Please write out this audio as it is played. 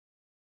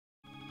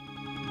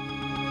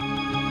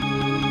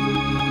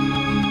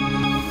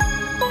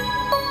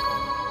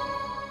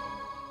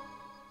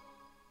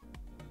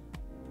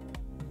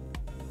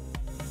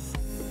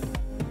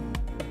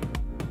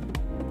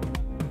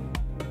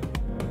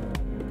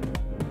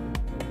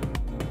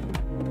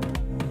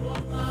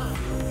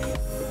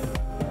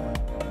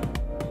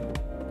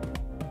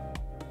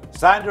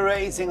Insider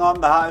Racing on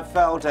the High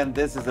Felt, and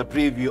this is a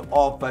preview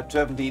of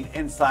Turffontein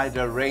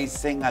Insider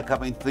Racing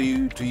coming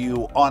through to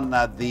you on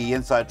the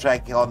Inside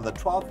Track on the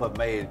 12th of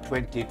May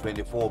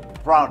 2024,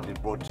 proudly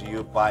brought to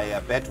you by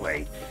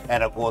Betway.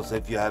 And of course,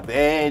 if you have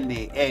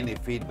any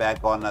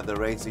feedback on the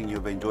racing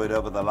you've enjoyed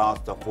over the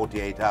last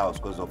 48 hours,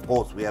 because of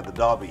course we have the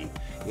Derby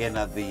in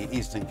the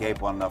Eastern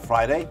Cape on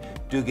Friday,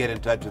 do get in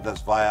touch with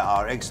us via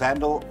our X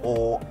handle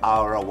or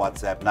our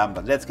WhatsApp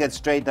number. Let's get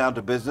straight down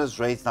to business.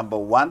 Race number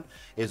 1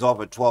 is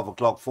off at 12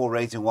 o'clock. Full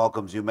Racing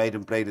welcomes you.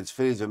 Maiden Plate. It's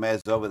fillies and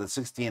mares over the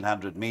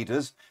 1600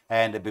 meters.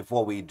 And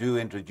before we do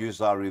introduce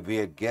our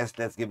revered guest,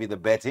 let's give you the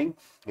betting.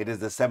 It is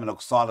the 7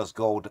 Oxalis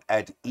Gold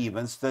at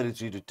evens,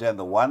 33 to 10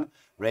 the 1.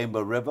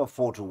 Rainbow River,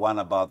 4 to 1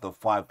 about the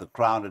 5. The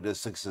Crown, it is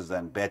 6s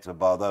and better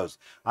about those.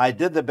 I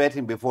did the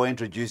betting before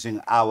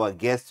introducing our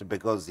guest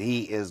because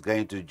he is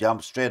going to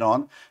jump straight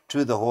on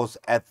to the horse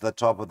at the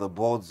top of the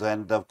boards.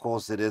 And of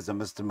course, it is a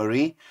Mr.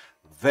 Marie.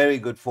 Very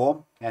good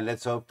form, and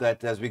let's hope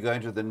that as we go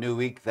into the new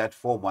week, that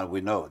form, well,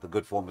 we know the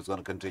good form is going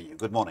to continue.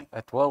 Good morning.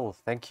 It will.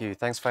 Thank you.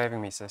 Thanks for having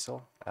me,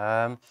 Cecil.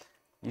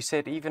 You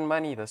said even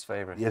money, this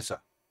favourite. Yes, sir.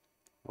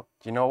 Do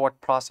you know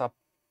what price I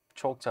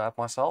chalked her up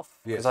myself?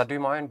 Yes. Because I do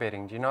my own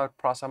betting. Do you know what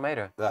price I made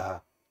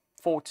her?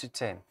 4 to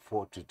 10.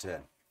 4 to 10.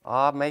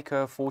 I make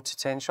her a 4 to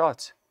 10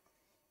 shot.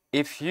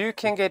 If you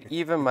can get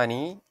even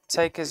money,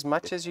 take as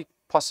much as you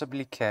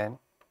possibly can.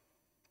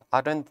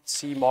 I don't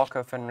see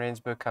Marco van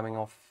Rensburg coming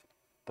off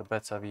the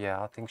bits over here.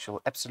 I think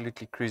she'll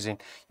absolutely cruise in.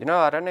 You know,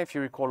 I don't know if you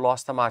recall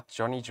last time out,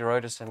 Johnny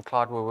Girodis and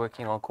Clyde were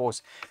working on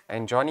course,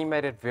 and Johnny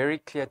made it very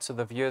clear to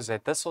the viewers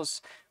that this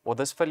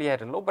filly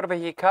had a little bit of a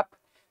hiccup.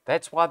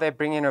 That's why they're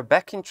bringing her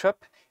back in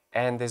trip,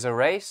 and there's a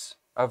race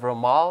over a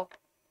mile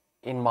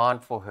in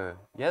mind for her.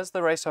 Here's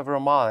the race over a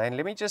mile, and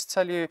let me just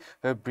tell you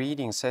her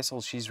breeding,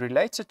 Cecil. She's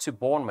related to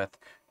Bournemouth,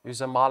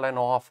 who's a mile and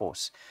a half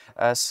horse.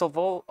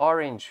 Silville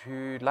Orange,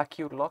 who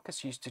Lucky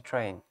Locus used to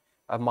train,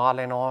 a mile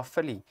and a half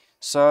filly.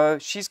 So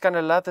she's going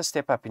to love the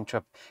step up in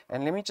trip.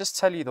 And let me just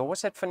tell you, the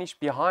horse that finished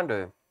behind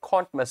her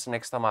can't miss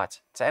next time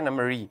out. It's Anna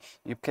Marie.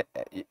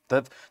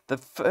 The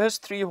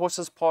first 3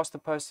 horses past the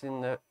post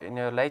in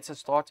her later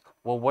start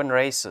will win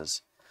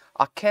races.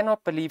 I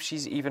cannot believe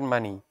she's even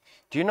money.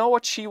 Do you know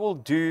what she will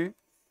do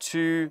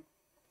to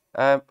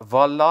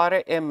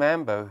Valare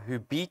Mambo, who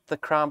beat the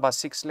Crown by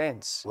 6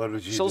 lengths? What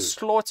would you She'll do?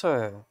 slaughter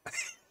her.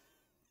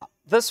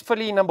 This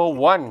filly number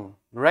 1,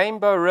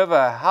 Rainbow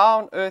River, how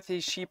on earth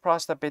is she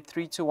priced up at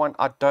 3 to 1?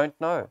 I don't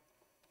know.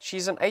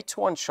 She's an 8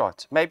 to 1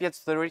 shot. Maybe it's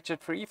the Richard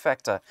Free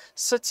factor.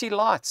 City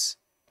Lights.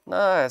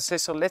 No,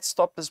 Cecil, let's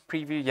stop this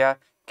preview here.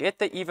 Get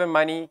the even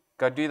money.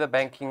 Go do the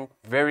banking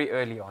very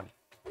early on.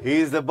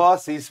 He's the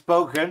boss. He's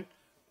spoken.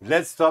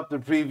 Let's stop the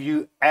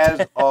preview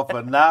as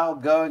of now.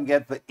 Go and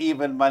get the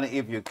even money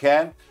if you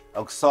can.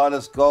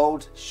 Oxalis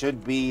Gold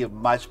should be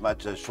much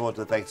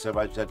shorter. Thanks so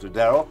much to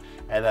Daryl.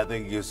 And I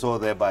think you saw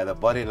there by the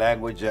body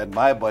language and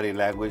my body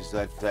language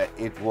that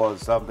it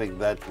was something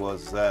that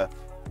was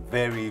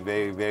very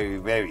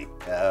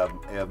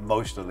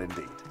emotional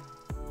indeed.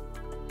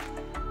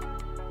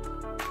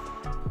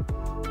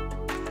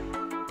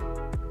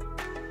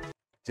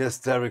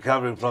 Just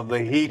recovering from the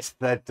heat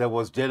that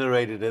was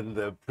generated in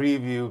the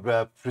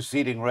preview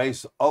preceding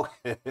race,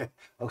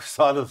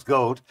 Oxalis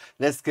Gold.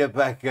 Let's get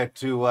back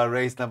to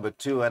race number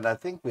 2, and I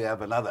think we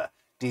have another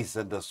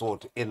decent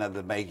sort in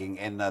the making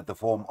in the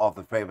form of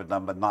the favorite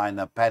number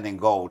 9, Panning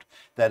Gold.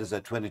 That is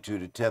at 22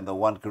 to 10. The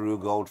 1 Karoo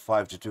Gold,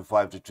 5 to 2,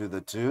 5 to 2.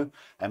 The 2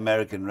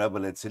 American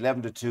Rebel, it's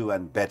 11 to 2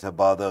 and better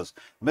by those.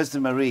 Mr.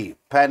 Marie,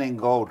 Panning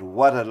Gold,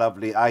 what a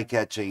lovely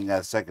eye-catching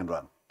second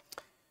run.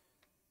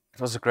 It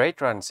was a great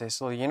run,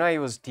 Cecil. You know, he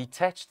was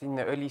detached in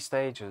the early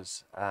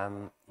stages.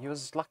 He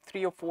was like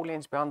 3 or 4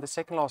 lengths behind the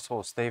second last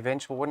horse, the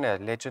eventual winner,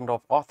 Legend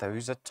of Arthur,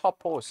 who's a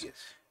top horse. Yes.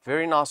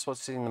 Very nice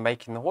horse in the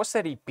making. The horse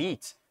that he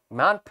beat,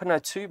 Mount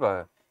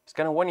Pinatubo, is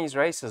going to win his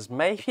races.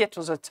 Maybe it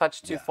was a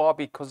touch too far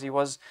because he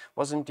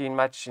wasn't doing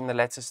much in the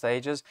latter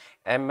stages.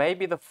 And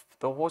maybe the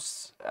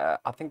horse,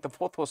 I think the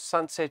 4th horse,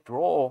 Sunset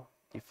Raw,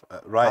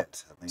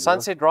 Right.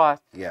 Sunset Right.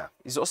 Yeah.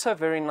 He's also a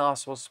very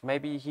nice horse.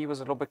 Maybe he was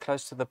a little bit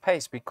close to the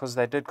pace because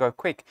they did go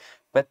quick.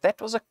 But that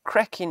was a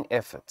cracking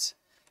effort.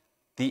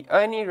 The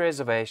only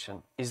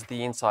reservation is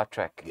the inside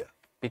track. Yeah.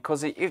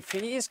 Because if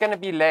he is going to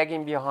be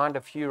lagging behind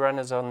a few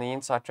runners on the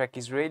inside track,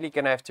 he's really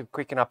going to have to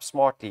quicken up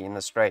smartly in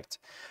the straight.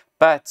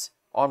 But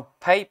on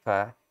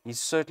paper, he's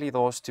certainly the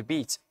horse to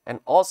beat. And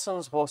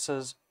Olsen's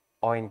horses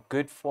are in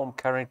good form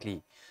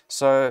currently.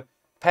 So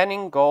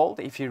Panning Gold,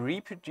 if he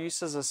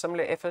reproduces a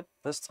similar effort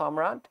this time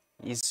around,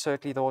 he's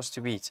certainly the horse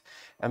to beat.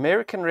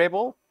 American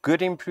Rebel,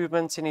 good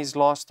improvements in his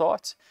last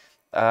start.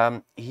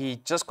 He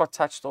just got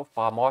touched off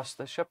by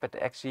Mastership. It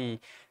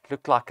actually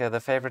looked like the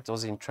favourite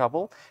was in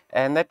trouble.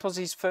 And that was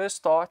his first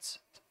start,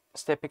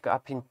 stepping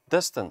up in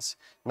distance.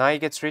 Now he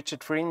gets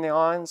Richard Free in the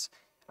irons.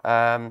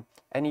 And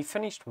he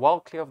finished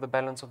well clear of the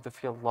balance of the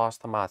field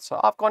last time out.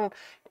 So I've gone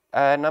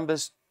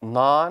numbers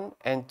 9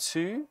 and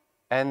 2.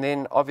 And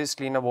then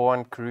obviously number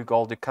 1, Karoo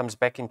Gold, who comes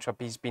back in trip.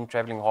 He's been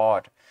travelling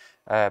hard.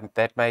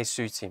 That may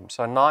suit him.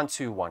 So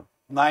 9-2-1.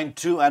 9,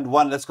 2, and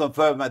 1. Let's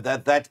confirm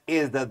that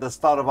is the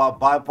start of our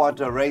bipod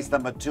race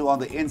number 2 on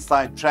the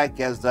inside track,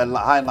 as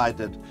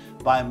highlighted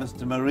by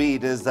Mr. Marie.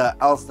 It is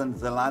Alston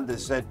Zalanda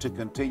said to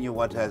continue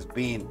what has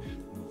been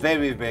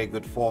very, very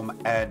good form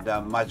and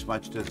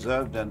much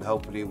deserved. And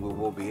hopefully we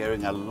will be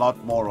hearing a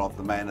lot more of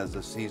the man as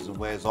the season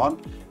wears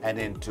on and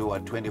into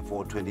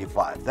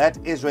 24-25. That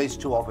is race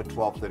 2 of at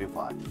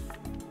 12:35.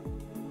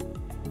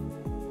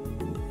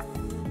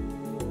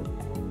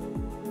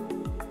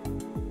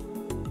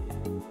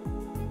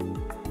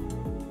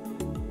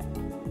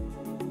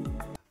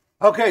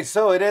 Okay,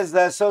 so it is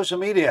social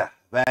media.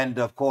 And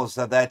of course,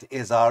 that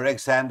is our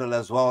X handle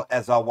as well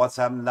as our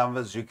WhatsApp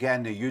numbers. You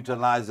can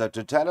utilize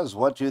to tell us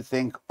what you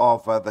think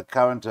of the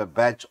current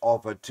batch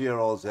of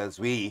 2-year-olds,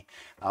 as we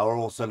are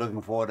also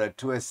looking forward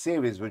to a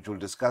series which we'll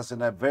discuss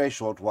in a very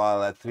short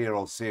while, a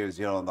 3-year-old series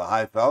here on the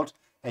Highveld.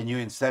 A new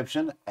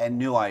inception, a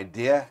new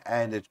idea,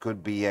 and it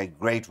could be a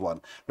great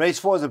one. Race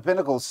 4 is a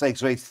Pinnacle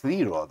Stakes. Race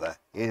 3, rather,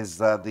 is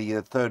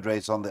the third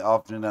race on the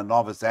afternoon, a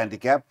novice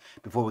handicap,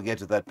 before we get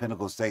to that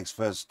Pinnacle Stakes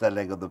first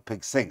leg of the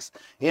Pick 6.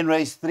 In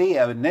race 3,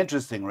 an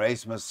interesting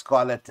race, Miss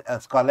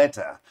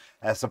Scarletta,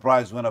 a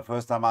surprise winner,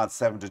 first time out,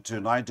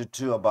 7-2,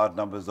 9-2, about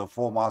numbers of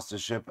 4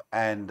 Mastership,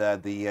 and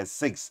the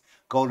 6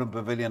 Golden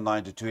Pavilion,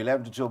 9-2,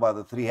 11-2 about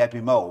the 3 Happy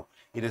Mo.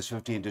 It is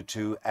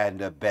 15-2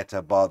 and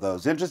better bar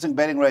those. Interesting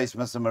betting race,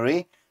 Mr.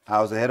 Marie.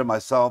 I was ahead of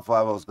myself.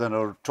 I was going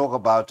to talk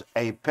about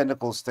a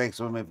Pinnacle Stakes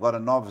when we've got a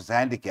novice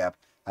handicap.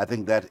 I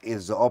think that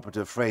is the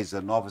operative phrase,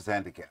 a novice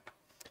handicap.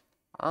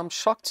 I'm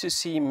shocked to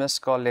see Miss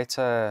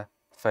Scarletta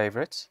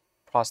favourite,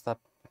 priced up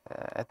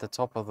at the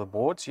top of the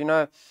boards. You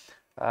know,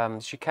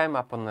 she came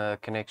up on the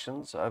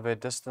connections over a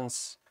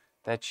distance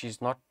that she's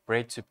not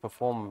bred to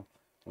perform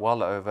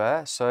well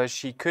over. So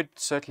she could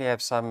certainly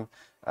have some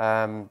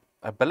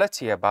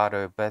ability about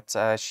her, but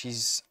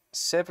she's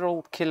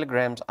several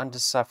kilograms under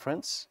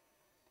sufferance,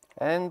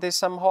 and there's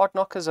some hard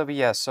knockers over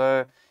here.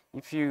 So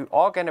if you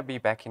are going to be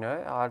backing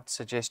her, I'd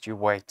suggest you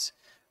wait.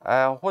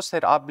 A horse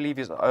that I believe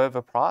is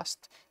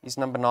overpriced is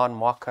number 9,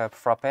 Marco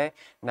Frappe.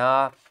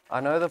 Now, I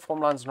know the form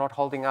line's not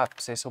holding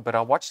up, Cecil, but I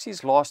watched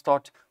his last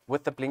start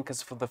with the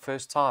blinkers for the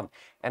first time,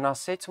 and I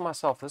said to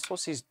myself, this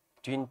horse is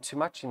doing too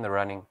much in the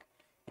running.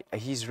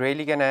 He's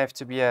really going to have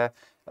to be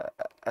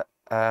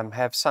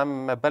have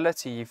some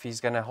ability if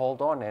he's going to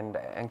hold on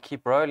and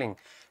keep rolling.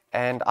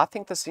 And I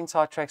think this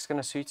inside track's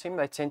going to suit him.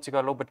 They tend to go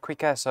a little bit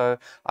quicker, so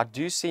I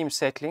do see him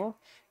settling.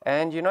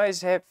 And you know,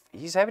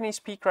 he's having his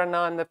peak run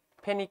now, and the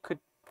penny could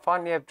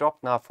finally have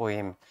dropped now for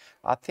him.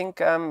 I think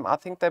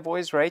they've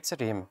always rated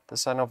him the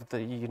son of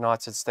the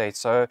United States.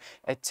 So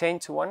at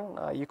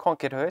 10-1, you can't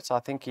get hurt. I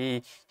think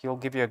he'll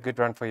give you a good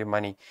run for your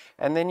money.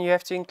 And then you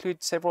have to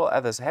include several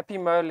others. Happy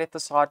Mo let the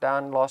side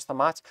down last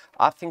time out.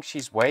 I think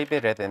she's way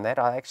better than that.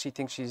 I actually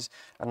think she's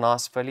a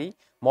nice filly.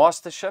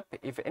 Mastership,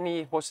 if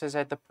any horse has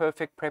had the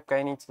perfect prep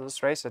going into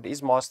this race, it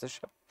is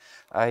Mastership.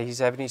 He's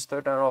having his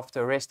third run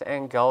after rest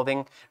and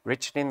gelding.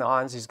 Richard in the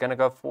irons, he's going to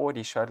go forward.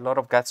 He showed a lot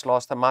of guts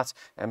last time out,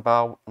 and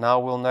by now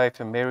we'll know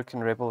if American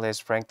Rebel has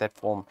franked that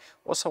form.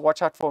 Also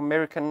watch out for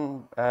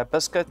American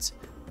Biscuit,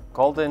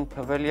 Golden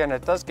Pavilion.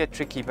 It does get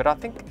tricky, but I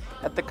think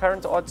at the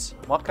current odds,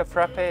 Marco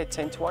Frappe at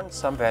 10-1,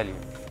 some value.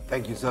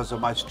 Thank you so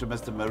much to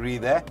Mr. Marie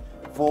there.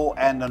 4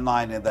 and a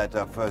 9 in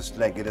that first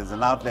leg. It is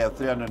an outlay of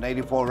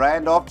 384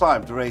 Rand. Off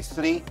time to race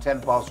 3,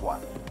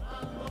 1:10.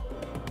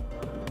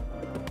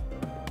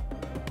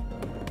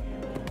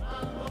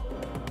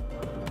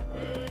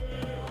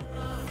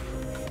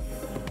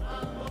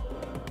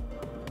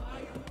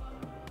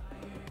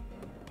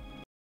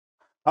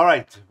 All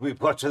right, we've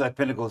got to that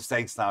Pinnacle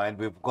Stakes now, and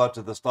we've got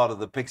to the start of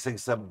the Pick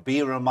 6.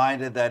 Be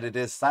reminded that it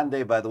is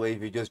Sunday, by the way. If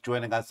you're just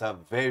joining us, a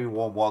very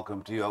warm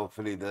welcome to you.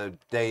 Hopefully the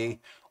day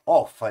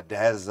off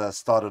has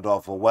started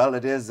off well.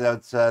 It is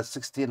at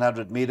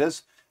 1,600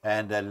 meters,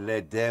 and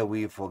dare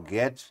we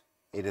forget,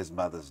 it is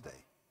Mother's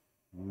Day.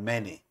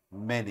 Many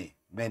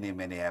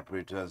happy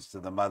returns to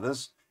the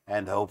mothers,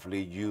 and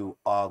hopefully you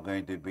are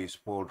going to be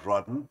spoiled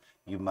rotten.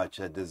 You much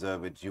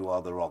deserve it. You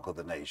are the rock of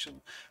the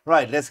nation.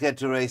 Right, let's get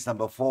to race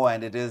number 4,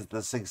 and it is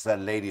the 6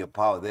 Lady of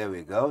Power. There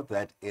we go.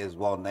 That is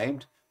well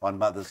named on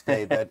Mother's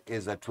Day. That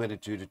is a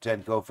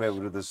 22-10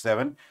 co-favorite with the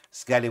 7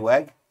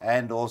 Scallywag,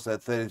 and also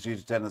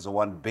 33-10 as a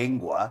 1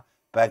 Bingwa.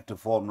 Back to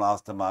form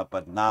last time out,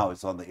 but now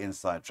it's on the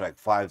inside track.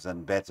 5s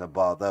and better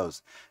bar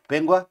those.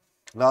 Bingwa,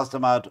 last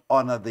time out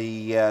on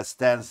the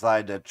stand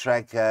side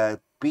track,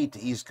 beat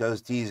East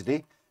Coast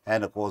easily,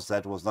 and of course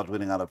that was not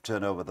winning out of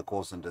turnover the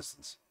course and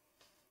distance.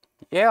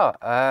 Yeah,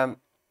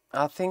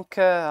 I think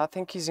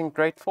he's in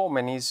great form,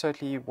 and he's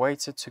certainly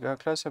waited to go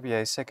close over here.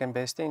 His second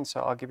best in, so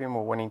I'll give him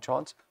a winning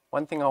chance.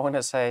 One thing I want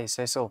to say,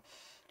 Cecil,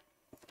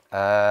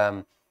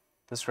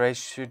 this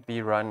race should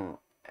be run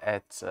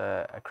at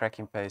a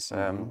cracking pace.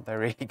 They're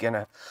really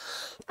gonna,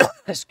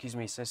 excuse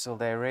me, Cecil,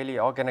 they really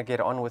are gonna get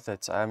on with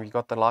it. You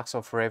got the likes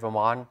of Forever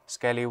Mine,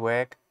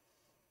 Scallywag,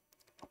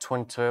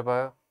 Twin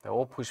Turbo. They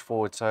all push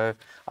forward, so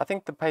I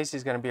think the pace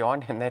is going to be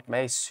on, and that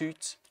may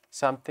suit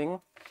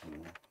something.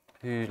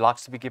 who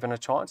likes to be given a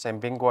chance,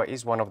 and Bingwa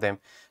is one of them.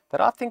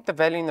 But I think the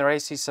value in the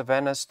race is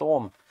Savannah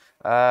Storm.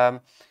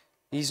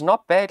 He's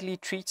not badly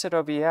treated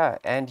over here,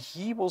 and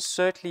he will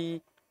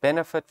certainly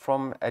benefit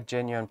from a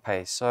genuine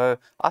pace. So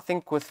I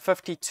think with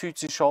 52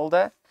 to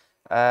shoulder,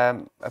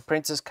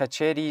 Apprentice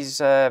Kacheri's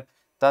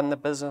done the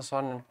business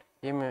on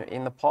him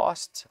in the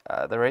past.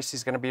 The race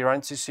is going to be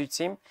run to suit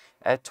him.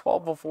 At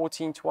 12 or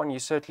 14 to 1, you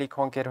certainly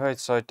can't get hurt,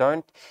 so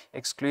don't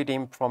exclude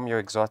him from your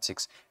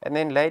exotics. And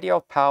then Lady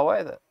of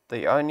Power,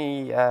 the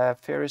only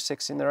fairest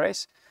six in the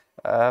race.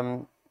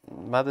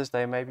 Mother's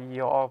Day, maybe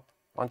you are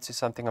onto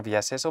something of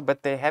Yaseso,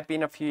 but there have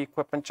been a few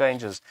equipment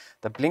changes.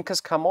 The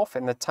blinkers come off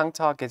and the tongue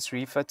tie gets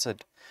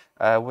refitted.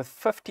 With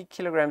 50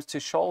 kilograms to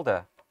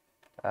shoulder,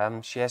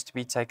 she has to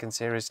be taken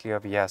seriously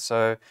over here.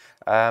 So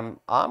I'm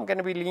going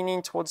to be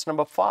leaning towards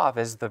number 5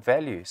 as the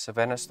value,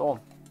 Savannah Storm.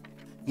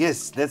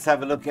 Yes, let's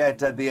have a look at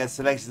the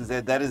selections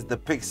there. That is the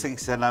pick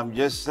 6, and I'm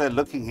just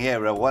looking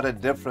here what a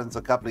difference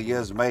a couple of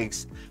years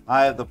makes.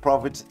 I have the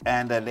Prophet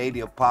and Lady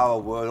of Power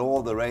were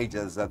all the rage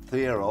as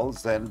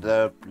 3-year-olds, and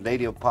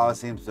Lady of Power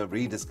seems to have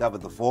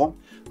rediscovered the form.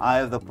 I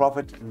have the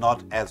Prophet,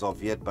 not as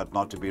of yet, but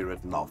not to be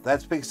written off.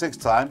 That's pick 6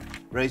 time.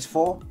 Race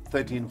 4,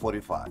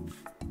 13:45.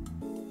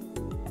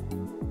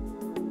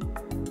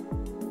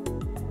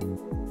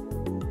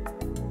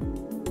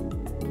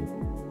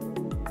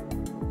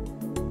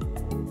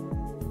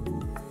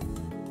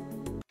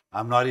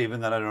 I'm not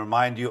even going to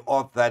remind you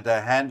of that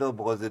handle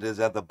because it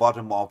is at the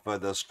bottom of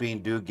the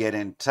screen. Do get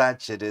in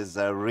touch. It is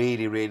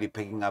really, really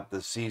picking up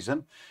the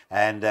season,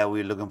 and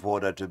we're looking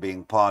forward to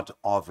being part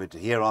of it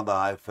here on the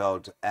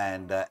Highveld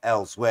and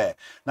elsewhere.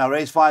 Now,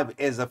 race 5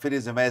 is a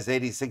Fittizm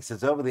S86.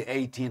 It's over the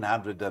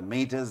 1800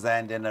 meters,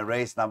 and in a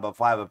race number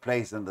 5, a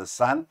place in the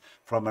sun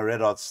from a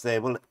Red Hot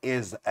stable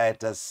is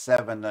at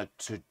 7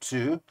 to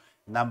 2.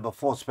 Number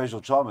 4, Special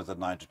Charm is at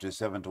 9 to 2,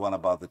 7 to 1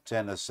 about the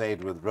 10,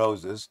 Assaid with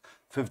Roses,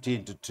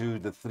 15 to 2,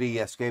 the 3,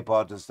 Escape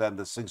Artist, and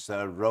the 6,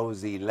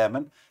 Rosie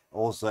Lemon,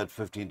 also at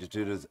 15 to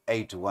 2, there's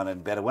 8 to 1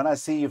 and better. When I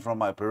see you from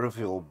my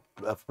peripheral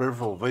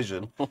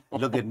vision,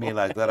 look at me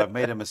like that. I've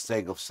made a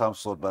mistake of some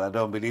sort, but I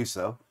don't believe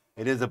so.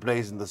 It is a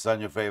place in the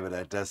sun, your favorite,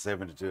 at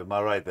 7 to 2. Am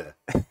I right there?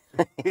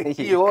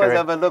 You always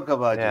have a look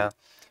about you.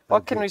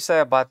 What can we say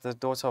about the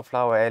daughter of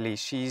Flower Alley?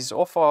 She's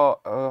off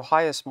her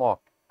highest mark,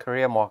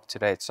 career mark to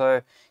date.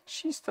 So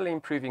she's still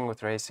improving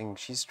with racing.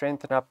 She's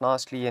strengthened up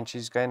nicely and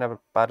she's going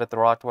about it the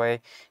right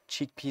way.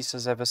 Cheek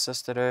pieces have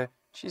assisted her.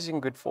 She's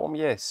in good form,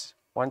 yes.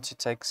 One to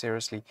take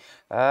seriously.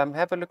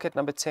 Have a look at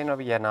number 10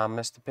 over here now,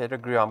 Mr.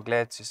 Pettigrew. I'm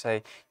glad to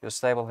say your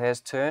stable has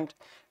turned.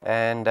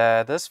 And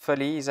this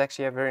filly is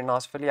actually a very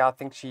nice filly. I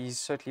think she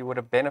certainly would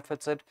have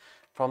benefited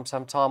from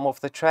some time off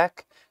the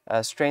track.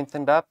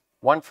 Strengthened up.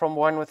 1 from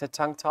 1 with a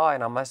tongue tie,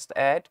 and I must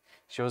add,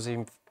 she was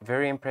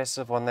very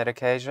impressive on that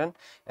occasion,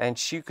 and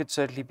she could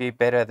certainly be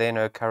better than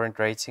her current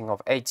rating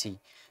of 80.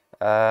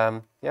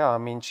 Yeah, I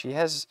mean, she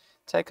has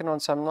taken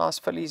on some nice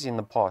fillies in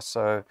the past,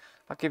 so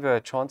I'll give her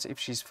a chance if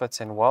she's fit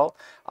and well.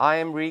 I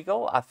Am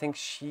Regal, I think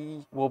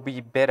she will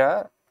be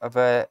better of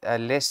a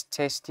less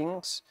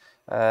testings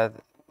track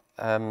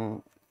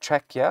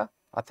here.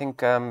 I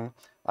think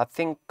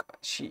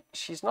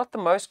she's not the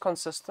most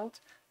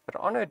consistent, but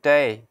on her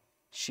day,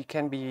 she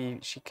can be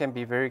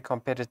very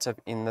competitive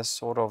in this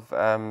sort of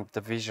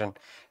division.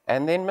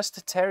 And then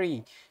Mr.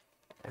 Terry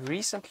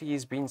recently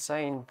has been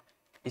saying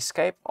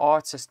Escape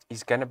Artist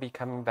is going to be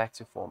coming back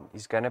to form.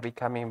 He's going to be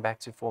coming back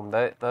to form.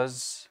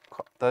 Those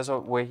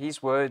were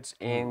his words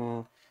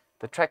in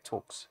the Track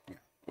Talks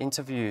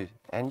interview.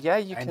 And yeah,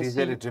 you can see. And he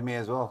said it to me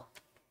as well.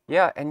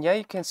 Yeah, and yeah,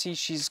 you can see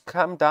she's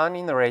come down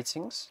in the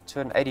ratings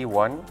to an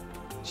 81.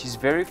 She's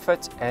very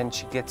fit and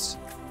she gets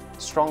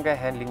stronger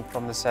handling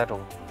from the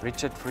saddle.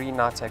 Richard Free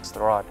now takes the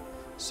ride.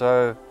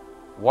 So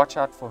watch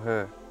out for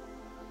her.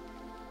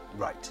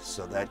 Right,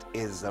 so that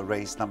is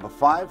race number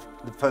 5,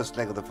 the first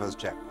leg of the first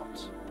jackpot.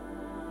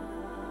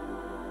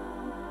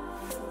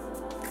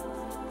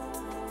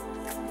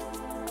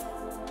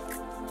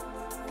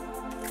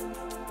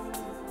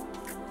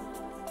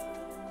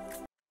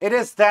 It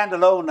is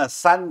standalone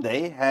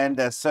Sunday,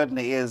 and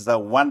certainly is a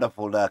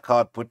wonderful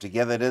card put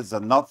together. It is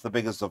not the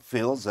biggest of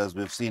fields, as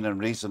we've seen in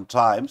recent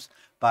times,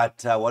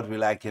 but what we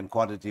like in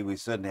quantity, we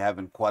certainly have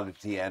in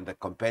quality and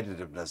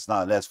competitiveness.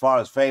 Now, as far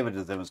as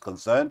favoritism is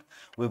concerned,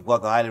 we've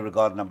got the highly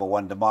regarded number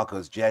 1,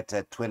 DeMarco's Jet,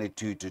 at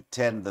 22 to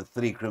 10, the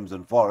 3,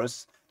 Crimson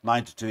Forest,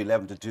 9 to 2,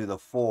 11 to 2, the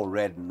 4,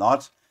 Red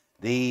Knot.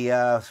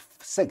 The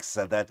 6,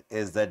 that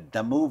is the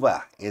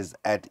Damuva, is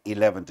at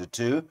 11 to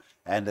 2.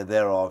 And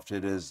thereafter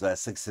it is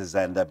 6s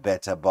and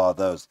better bar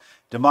those.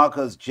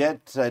 DeMarco's Jet,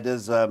 it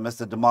is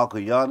Mr.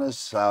 DeMarco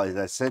Giannis. As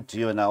I said to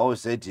you, and I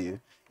always say to you,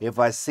 if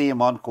I see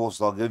him on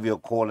course, I'll give you a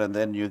call and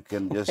then you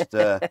can just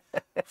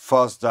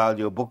fast dial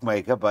your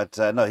bookmaker. But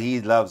no,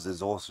 he loves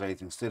his horse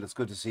racing still. It's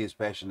good to see his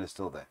passion is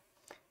still there.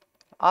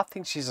 I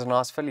think she's a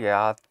nice filly.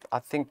 I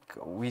think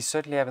we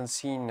certainly haven't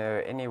seen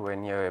her anywhere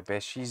near her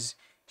best.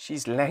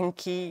 She's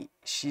lanky.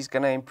 She's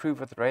going to improve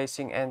with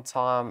racing and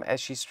time as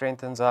she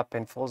strengthens up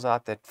and fills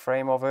out that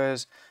frame of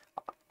hers.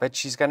 but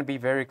she's going to be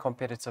very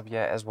competitive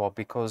here as well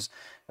because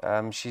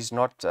she's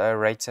not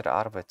rated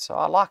out of it. So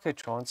I like her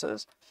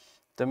chances.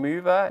 The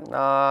mover,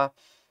 nah.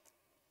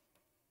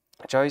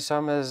 Joey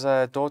Somers,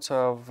 daughter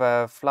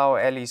of Flower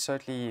Alley,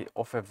 certainly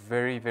off a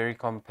very, very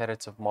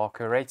competitive mark.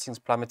 Her ratings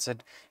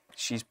plummeted.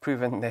 She's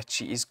proven that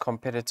she is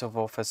competitive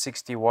off a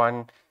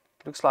 61.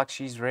 Looks like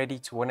she's ready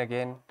to win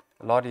again.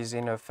 A lot is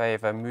in her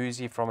favor.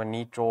 Muzi from a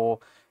neat draw,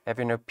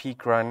 having a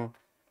peak run.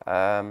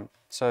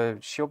 So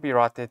she'll be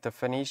right there at the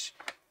finish.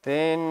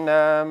 Then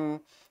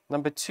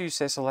number 2,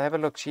 Cecil, have a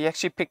look. She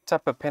actually picked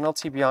up a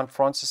penalty behind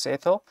Francis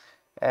Ethel,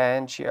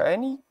 and she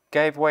only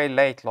gave way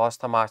late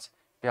last time out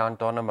behind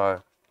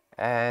Donamo.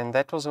 And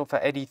that was off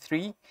at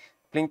 83.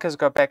 Blinkers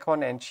go back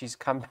on, and she's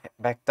come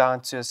back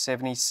down to a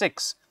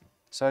 76.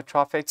 So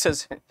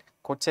trifecta's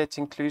quartet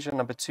inclusion.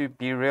 Number 2,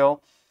 Be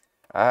Real.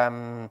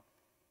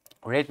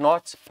 Red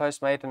Knot,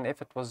 post-maiden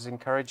effort was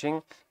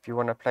encouraging. If you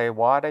want to play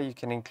wider, you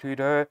can include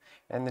her.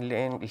 And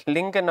then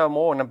Linger No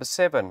More, number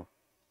 7.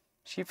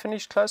 She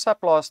finished close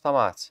up last time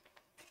out.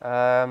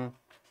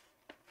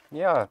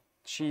 Yeah,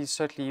 she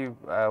certainly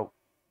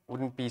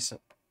wouldn't be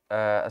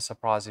a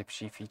surprise if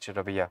she featured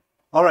over here.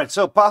 All right,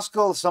 so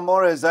Pascal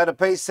Samora, is that a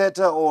pace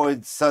setter, or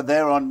it's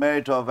there on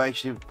merit of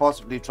actually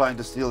possibly trying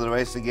to steal the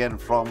race again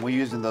from, we're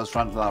using those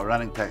front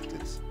running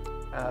tactics?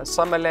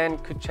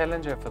 Summerland could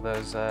challenge her for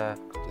those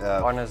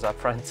honours up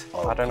front.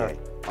 Okay. I don't know.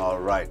 All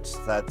right,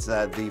 that's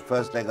the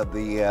first leg of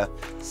the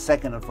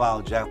second and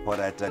final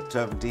jackpot at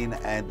Turffontein,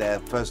 and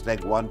first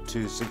leg 1,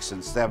 2, 6,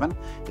 and 7.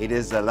 It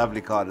is a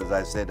lovely card, as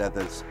I said, at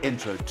this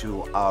intro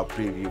to our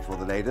preview for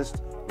the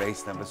latest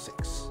race number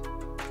 6.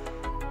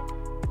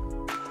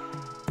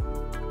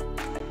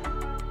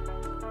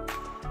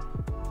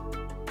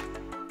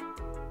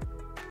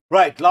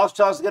 Right, last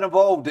chance to get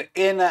involved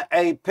in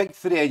a pick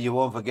 3, and you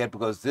won't forget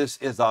because this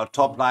is our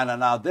top liner.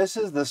 Now, this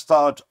is the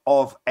start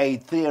of a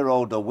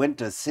 3-year-old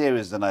winter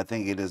series, and I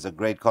think it is a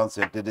great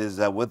concept. It is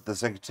with the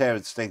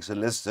Secretariat Stakes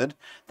listed.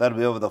 That'll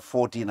be over the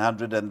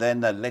 1400, and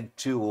then leg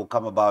 2 will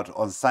come about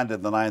on Sunday,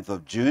 the 9th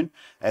of June,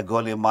 at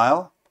Goli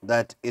Mile.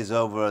 That is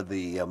over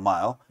the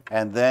mile.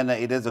 And then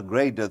it is a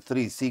grade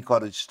 3 Sea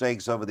Cottage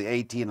Stakes over the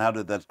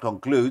 1800 that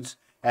concludes.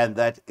 And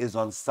that is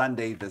on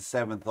Sunday, the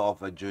 7th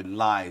of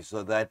July.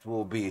 So that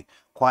will be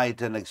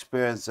quite an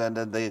experience, and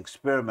the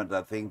experiment,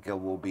 I think,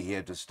 will be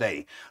here to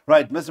stay.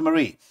 Right, Mr.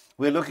 Marie,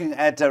 we're looking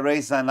at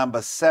race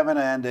number 7,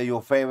 and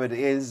your favorite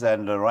is,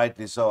 and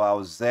rightly so, I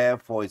was there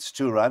for its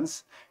 2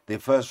 runs. The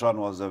first run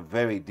was a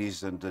very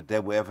decent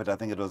debut effort. I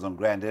think it was on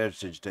Grand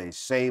Heritage Day.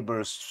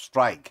 Sabre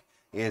Strike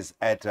is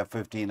at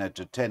 15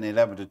 to 10.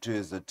 11 to 2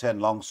 is the 10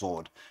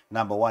 Longsword.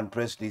 Number 1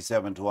 Presley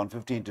 7 to 1.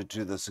 15 to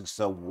 2 the 6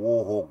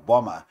 Warhawk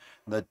Bomber.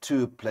 The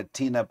 2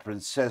 Platina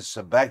Princess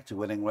back to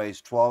winning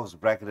race 12's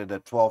bracketed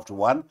at 12 to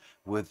 1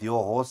 with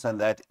your horse,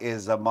 and that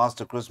is a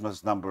Master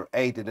Christmas number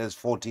 8. It is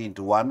 14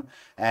 to 1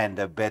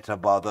 and better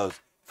by those.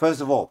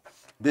 First of all,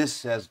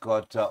 this has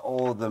got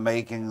all the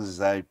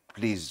makings.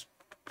 Please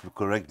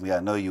correct me. I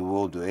know you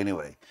will do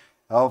anyway.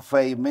 Of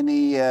a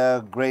mini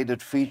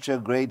graded feature,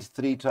 grade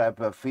 3 type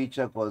of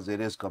feature, because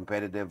it is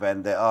competitive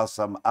and there are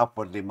some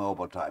upwardly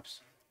mobile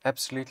types.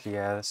 Absolutely,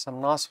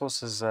 some nice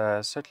horses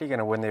certainly going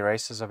to win their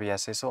races over here,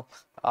 Cecil.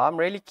 I'm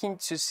really keen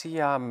to see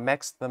how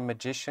Max the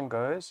Magician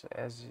goes,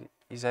 as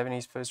he's having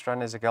his first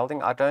run as a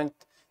gelding. I don't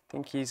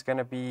think he's going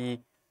to be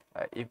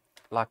I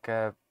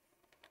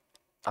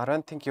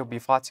don't think he'll be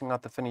fighting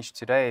out the finish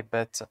today,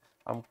 but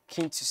I'm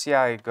keen to see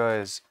how he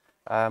goes.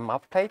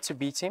 I've played to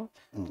beat him.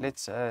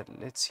 Let's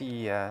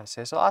see,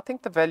 Cecil. I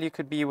think the value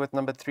could be with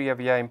number 3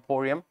 over here,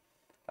 Emporium.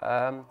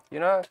 You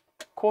know,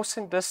 course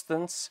and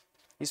distance,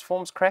 his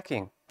form's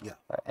cracking. Yeah.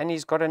 And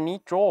he's got a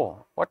neat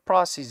draw. What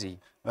price is he?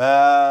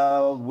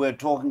 We're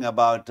talking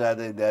about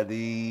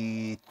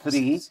the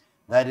 3.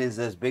 That is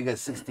as big as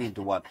 16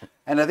 to 1.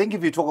 And I think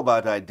if you talk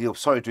about Ideal,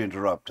 sorry to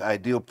interrupt,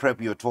 Ideal Prep,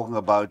 you're talking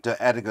about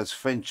Atticus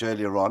Finch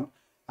earlier on.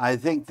 I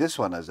think this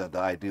one is the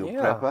Ideal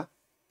Prepper.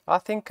 I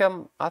think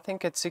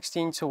at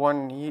 16 to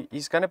 1,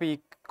 he's going to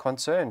be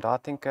concerned. I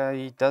think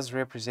he does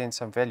represent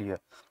some value.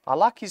 I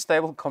like his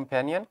stable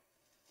companion.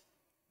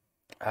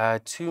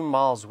 2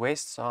 miles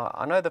west.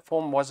 I know the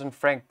form wasn't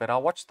frank, but I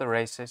watched the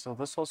race. So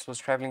this horse was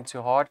traveling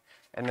too hard,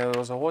 and there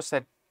was a horse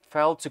that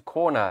fell to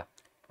corner,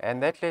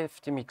 and that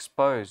left him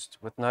exposed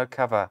with no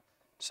cover.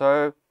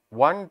 So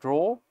 1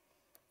 draw,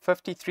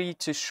 53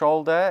 to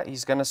shoulder.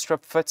 He's going to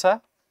strip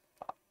fitter.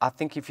 I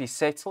think if he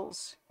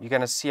settles, you're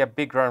going to see a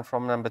big run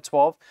from number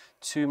 12,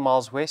 2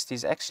 miles west.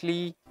 He's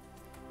actually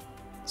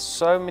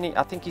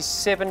I think he's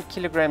 7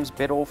 kilograms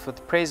better off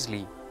with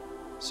Presley.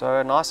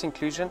 So a nice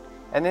inclusion.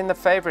 And then the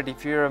favorite,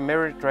 if you're a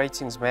merit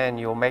ratings man,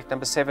 you'll make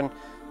number 7,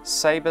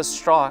 Sabre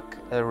Strike,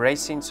 a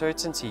racing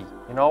certainty.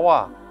 You know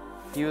why?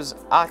 He was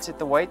out at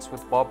the weights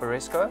with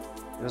Barbaresco.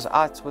 He was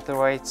out with the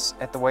weights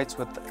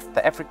with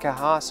the Africa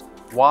House,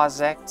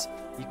 Wise Act.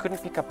 He couldn't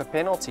pick up a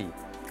penalty.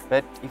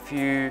 But if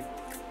you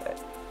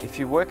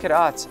work it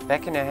out,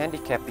 back in a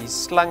handicap, he's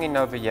slung in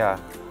over here.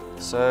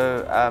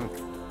 So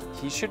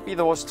he should be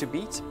the horse to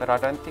beat, but I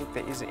don't think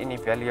there is any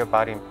value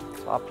about him.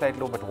 So I played a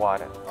little bit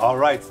wider. All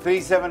right,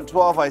 3, 7,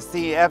 12. I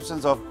see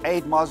absence of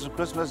 8 Master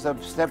Christmas.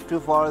 A step too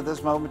far at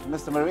this moment,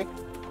 Mr. Marie.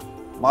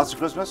 Master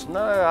Christmas?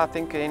 No, I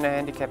think in a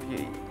handicap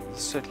he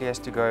certainly has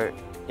to go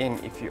in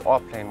if you are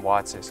playing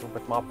wide, Cecil,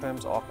 but my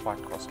perms are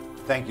quite costly.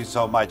 Thank you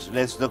so much.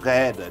 Let's look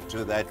ahead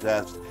to that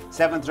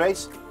 7th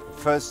race,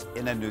 first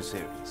in a new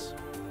series.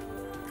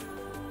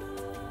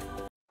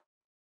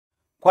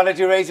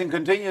 Quality racing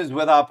continues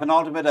with our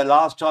penultimate, a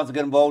last chance to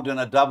get involved in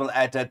a double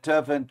at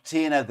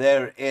Turffontein.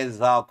 There is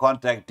our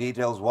contact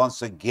details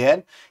once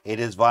again. It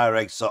is via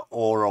X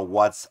or a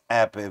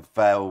WhatsApp, if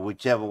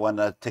whichever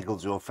one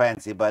tickles your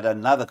fancy. But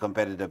another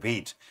competitive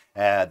heat,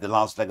 the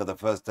last leg of the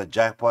first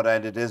jackpot,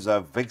 and it is a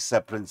Vix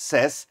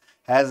Princess.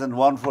 Hasn't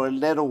won for a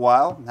little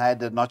while.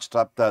 Had notched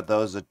up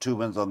those 2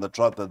 wins on the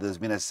trot. There's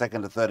been a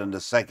second, a third, and a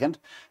second.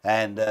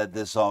 And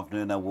this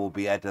afternoon will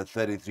be at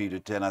 33 to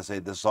 10. I say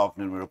this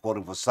afternoon, we're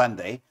recording for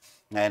Sunday.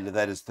 And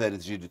that is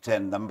 33 to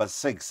 10. Number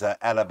 6,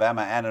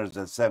 Alabama Anna is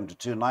at 7 to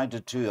 2. 9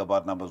 to 2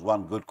 about numbers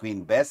 1, Good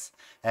Queen Bess.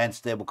 And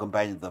stable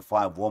companion, the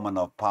 5, Woman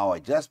of Power.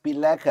 Just Be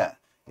Lekker.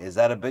 Is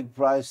that a big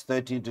price?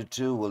 13 to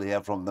 2. We'll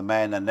hear from the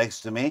man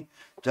next to me.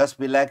 Just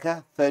Be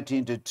Lekker,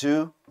 13 to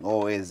 2.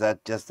 Or is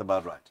that just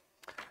about right?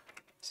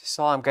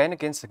 So I'm going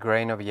against the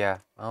grain over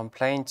here. I'm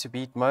playing to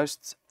beat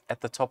most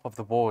at the top of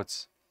the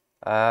boards.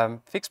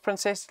 Vix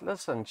Princess,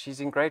 listen, she's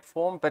in great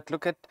form, but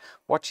look at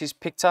what she's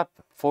picked up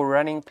for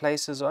running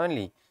places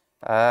only.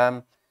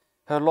 Her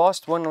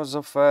last one was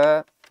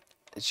of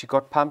she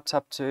got bumped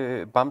up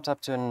to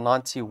a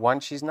 91.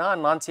 She's now a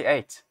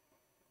 98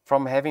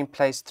 from having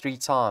placed 3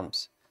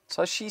 times.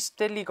 So she's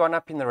steadily gone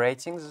up in the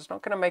ratings. It's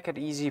not going to make it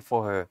easy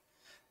for her.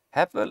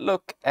 Have a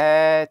look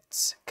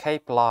at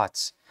Cape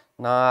Lights.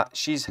 Now,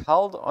 she's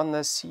held on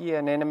the sea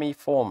anemone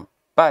form,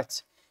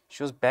 but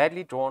she was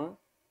badly drawn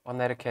on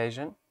that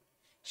occasion.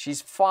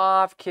 She's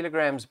 5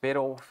 kilograms better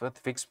off with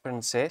Vix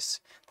Princess.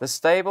 The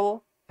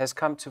stable has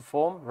come to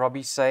form,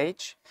 Robbie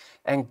Sage,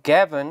 and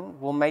Gavin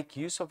will make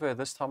use of her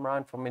this time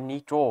around from a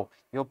neat draw.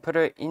 You'll put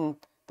her in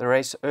the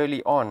race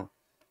early on.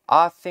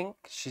 I think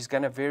she's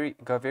going to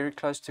go very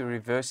close to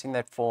reversing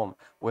that form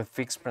with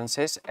Vix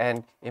Princess,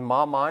 and in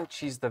my mind,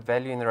 she's the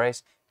value in the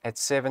race at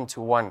 7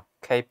 to 1,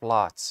 Cape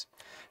Lights.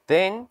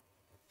 Then,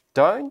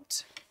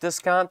 don't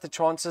discount the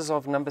chances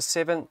of number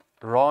 7,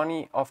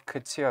 Rani of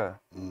Couture.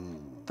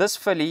 This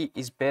filly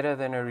is better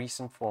than her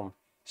recent form.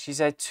 She's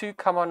had 2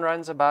 come-on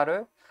runs about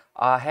her.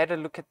 I had a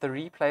look at the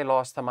replay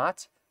last time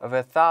out. Over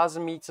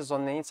 1,000 meters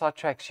on the inside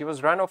track. She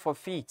was run off her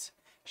feet.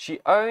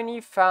 She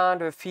only found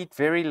her feet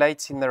very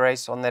late in the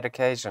race on that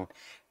occasion.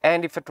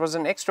 And if it was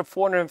an extra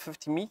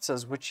 450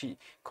 meters, which she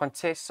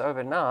contests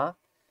over now,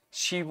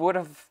 she would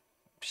have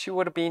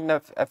been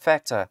a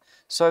factor.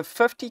 So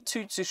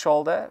 52 to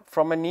shoulder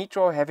from a neat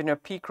draw having a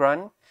peak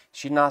run.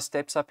 She now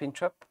steps up in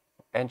trip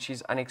and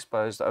she's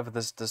unexposed over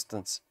this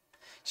distance.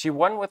 She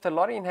won with a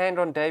lot in hand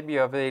on debut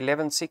over the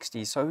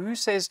 1160. So who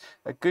says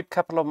a good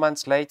couple of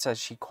months later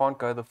she can't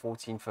go the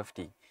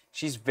 1450?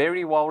 She's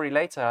very well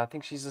related. I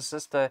think she's a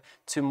sister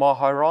to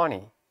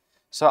Maharani.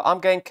 So I'm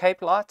going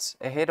Cape Lights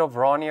ahead of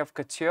Rani of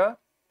Couture.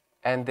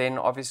 And then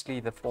obviously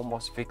the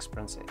foremost Vix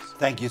Princess.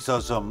 Thank you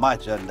so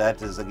much. And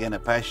that is again a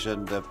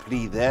passionate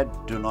plea there.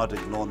 Do not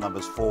ignore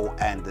numbers 4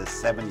 and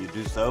 7. You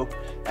do so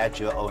at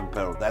your own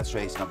peril. That's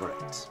race number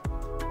 8.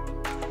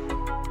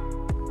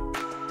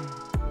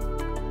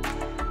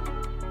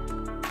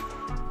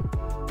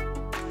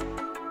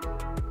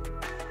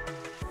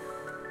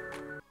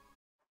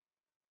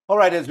 All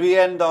right, as we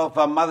end off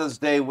Mother's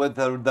Day with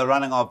the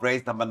running of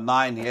race number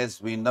 9, yes,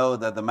 we know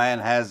that the man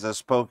has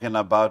spoken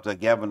about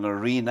Gavin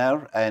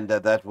Arena, and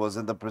that was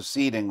in the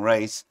preceding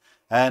race.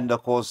 And,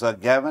 of course,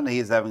 Gavin,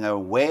 he's having a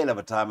whale of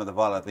a time at the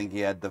Val. I think he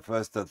had the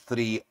first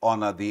 3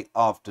 on the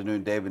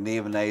afternoon. David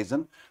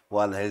Nevenhuizen,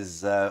 while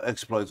his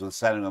exploits with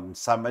Sandringham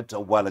Summit are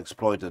well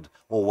exploited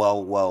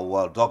or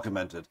well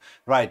documented.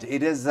 Right,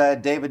 it is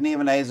David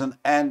Nevenhuizen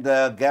and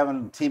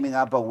Gavin teaming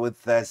up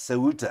with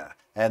Ceuta.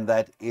 And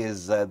that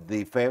is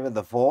the favorite,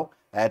 the 4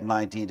 at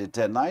 19 to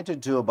 10. 9 to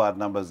 2 about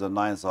numbers the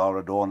 9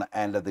 Sahara Dawn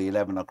and the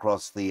 11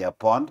 across the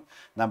pond.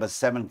 Number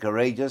 7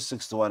 Courageous,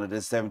 6 to 1 it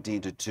is,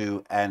 17 to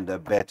 2 and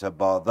better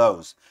bar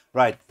those.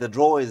 Right, the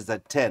draw is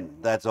at 10.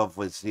 That's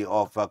obviously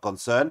of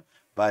concern,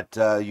 but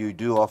you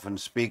do often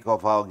speak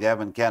of how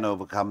Gavin can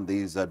overcome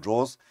these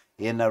draws.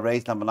 In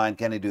race number 9,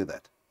 can he do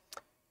that?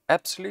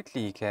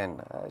 Absolutely he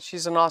can.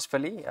 She's a nice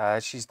filly.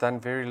 She's done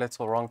very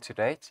little wrong to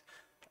date.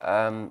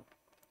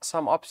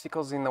 Some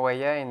obstacles in the way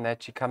here in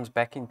that she comes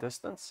back in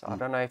distance. I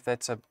don't know if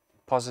that's a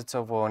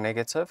positive or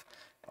negative.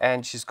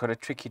 And she's got a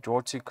tricky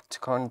draw to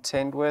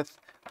contend with.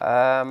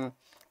 So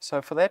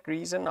for that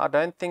reason, I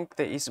don't think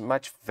there is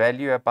much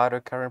value about her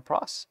current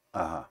price.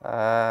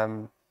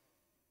 Let's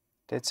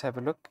have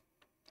a look.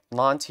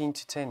 19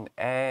 to 10.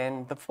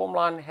 And the form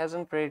line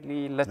hasn't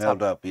really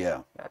held up,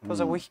 yeah. It was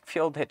a weak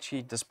field that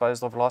she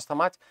disposed of last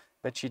time out,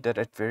 but she did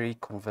it very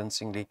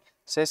convincingly.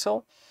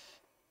 Cecil?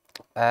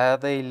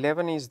 The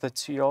 11 is the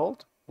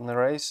 2-year-old in the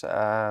race.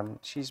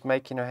 She's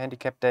making her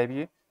handicap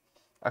debut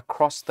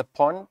across the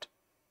pond.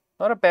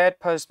 Not a bad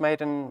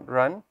post-maiden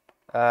run.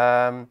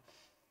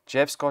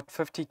 Jeff's got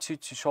 52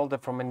 to shoulder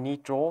from a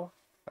neat draw.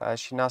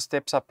 She now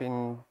steps up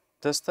in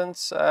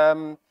distance.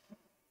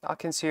 I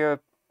can see her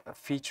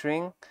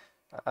featuring.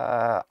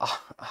 I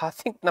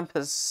think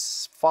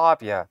number's 5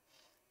 here,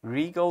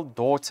 Regal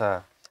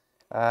Daughter.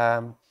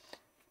 Now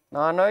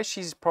I know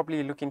she's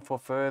probably looking for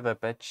further,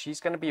 but she's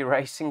going to be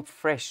racing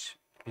fresh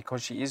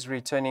because she is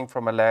returning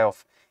from a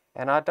layoff,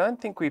 and I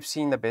don't think we've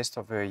seen the best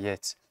of her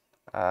yet.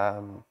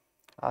 I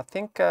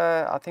think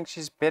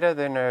she's better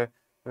than her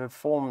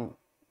form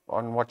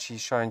on what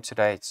she's shown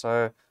today.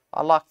 So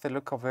I like the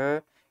look of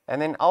her.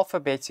 And then Alpha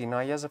Betty, now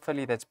here's a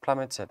filly that's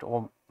plummeted,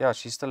 or yeah,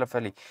 she's still a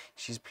filly.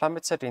 She's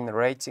plummeted in the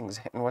ratings,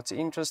 and what's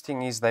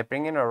interesting is they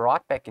bring in her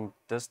right back in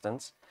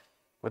distance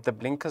with the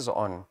blinkers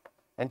on,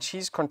 and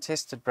she's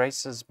contested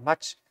races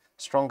much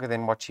stronger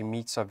than what she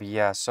meets over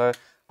here. So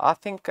I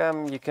think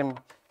you can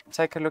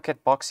take a look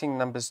at boxing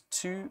numbers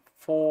 2,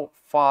 4,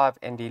 5,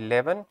 and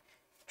 11,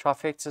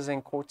 trifectas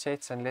and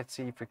quartets, and let's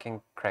see if we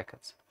can crack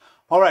it.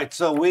 All right,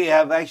 so we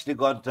have actually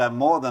got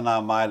more than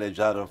our mileage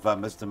out of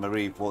Mr.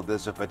 Marie for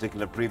this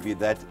particular preview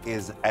that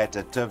is at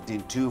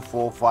 15, 2,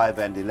 4, 5,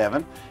 and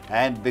 11.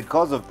 And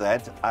because of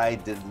that, I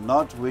did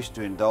not wish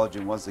to indulge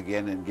him once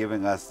again in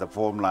giving us the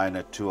form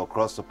line to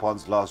Across the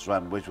Pond's last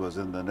run, which was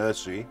in the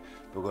nursery,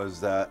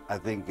 because I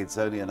think it's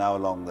only an hour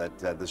long that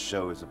this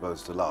show is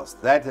supposed to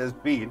last. That has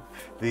been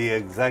the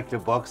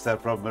exacta box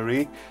from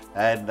Marie,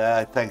 and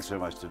thanks very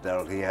much to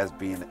Daryl. He has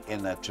been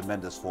in a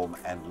tremendous form,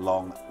 and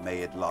long may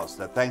it last.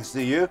 Thanks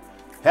to you.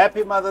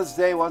 Happy Mother's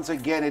Day once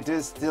again. It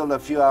is still a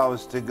few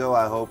hours to go.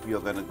 I hope you're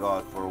going to go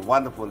out for a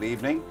wonderful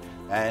evening,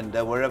 and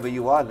wherever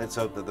you are, let's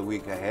hope that the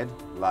week ahead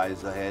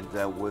lies ahead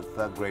with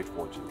great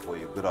fortune for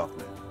you. Good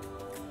afternoon.